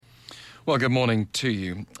Well, good morning to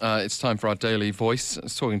you. It's time for our daily voice. I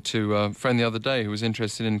was talking to a friend the other day who was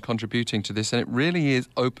interested in contributing to this, and it really is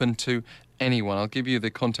open to anyone. I'll give you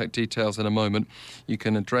the contact details in a moment. You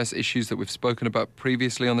can address issues that we've spoken about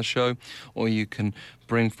previously on the show, or you can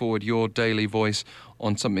bring forward your daily voice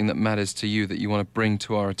on something that matters to you that you want to bring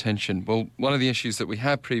to our attention. Well, one of the issues that we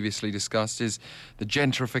have previously discussed is the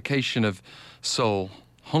gentrification of Seoul.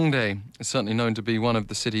 Hongdae is certainly known to be one of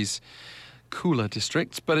the city's cooler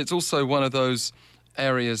districts, but it's also one of those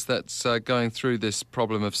areas that's going through this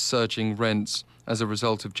problem of surging rents as a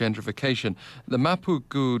result of gentrification. The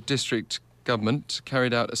Mapugu district government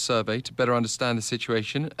carried out a survey to better understand the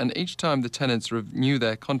situation, and each time the tenants renew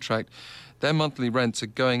their contract, their monthly rents are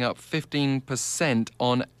going up 15%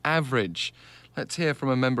 on average. Let's hear from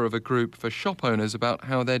a member of a group for shop owners about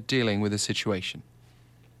how they're dealing with the situation.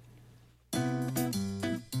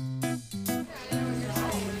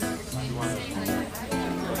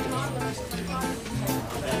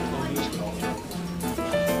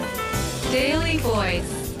 Daily Voice.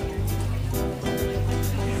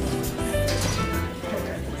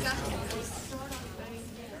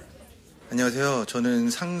 안녕하세요. 저는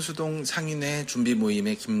상수동 상인회 준비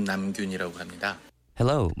모임의 김남균이라고 합니다.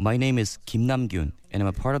 Hello, my name is Kim Nam-gyun, and I'm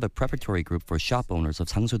a part of the preparatory group for shop owners of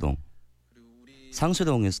Sangsu-dong.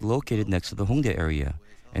 Sangsu-dong is located next to the Hongdae area,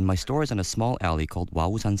 and my store is in a small alley called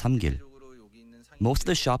Waosan Samgil. Most of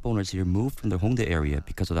the shop owners here moved from the Hongdae area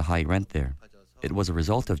because of the high rent there. It was a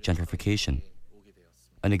result of gentrification.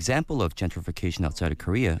 An example of gentrification outside of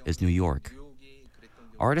Korea is New York.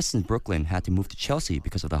 Artists in Brooklyn had to move to Chelsea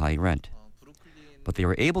because of the high rent. But they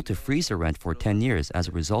were able to freeze their rent for 10 years as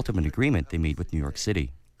a result of an agreement they made with New York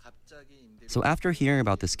City. So after hearing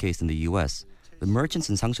about this case in the US, the merchants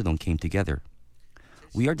in Sangsu-dong came together.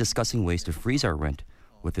 We are discussing ways to freeze our rent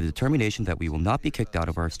with the determination that we will not be kicked out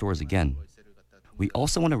of our stores again. We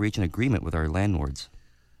also want to reach an agreement with our landlords.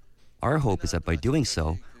 Our hope is that by doing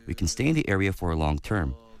so, we can stay in the area for a long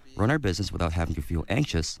term, run our business without having to feel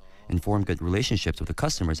anxious, and form good relationships with the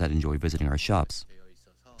customers that enjoy visiting our shops.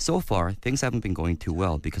 So far, things haven't been going too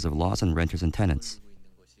well because of laws on renters and tenants.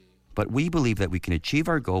 But we believe that we can achieve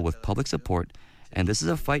our goal with public support, and this is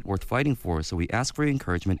a fight worth fighting for, so we ask for your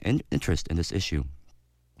encouragement and interest in this issue.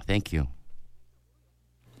 Thank you.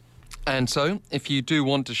 And so, if you do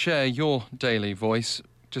want to share your daily voice,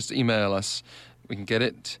 just email us. We can get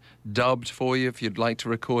it dubbed for you if you'd like to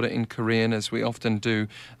record it in Korean, as we often do.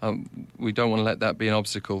 We don't want to let that be an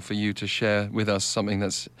obstacle for you to share with us something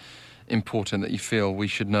that's important that you feel we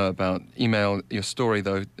should know about. Email your story,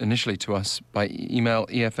 though, initially to us by email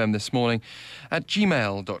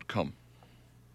efmthismorning@gmail.com.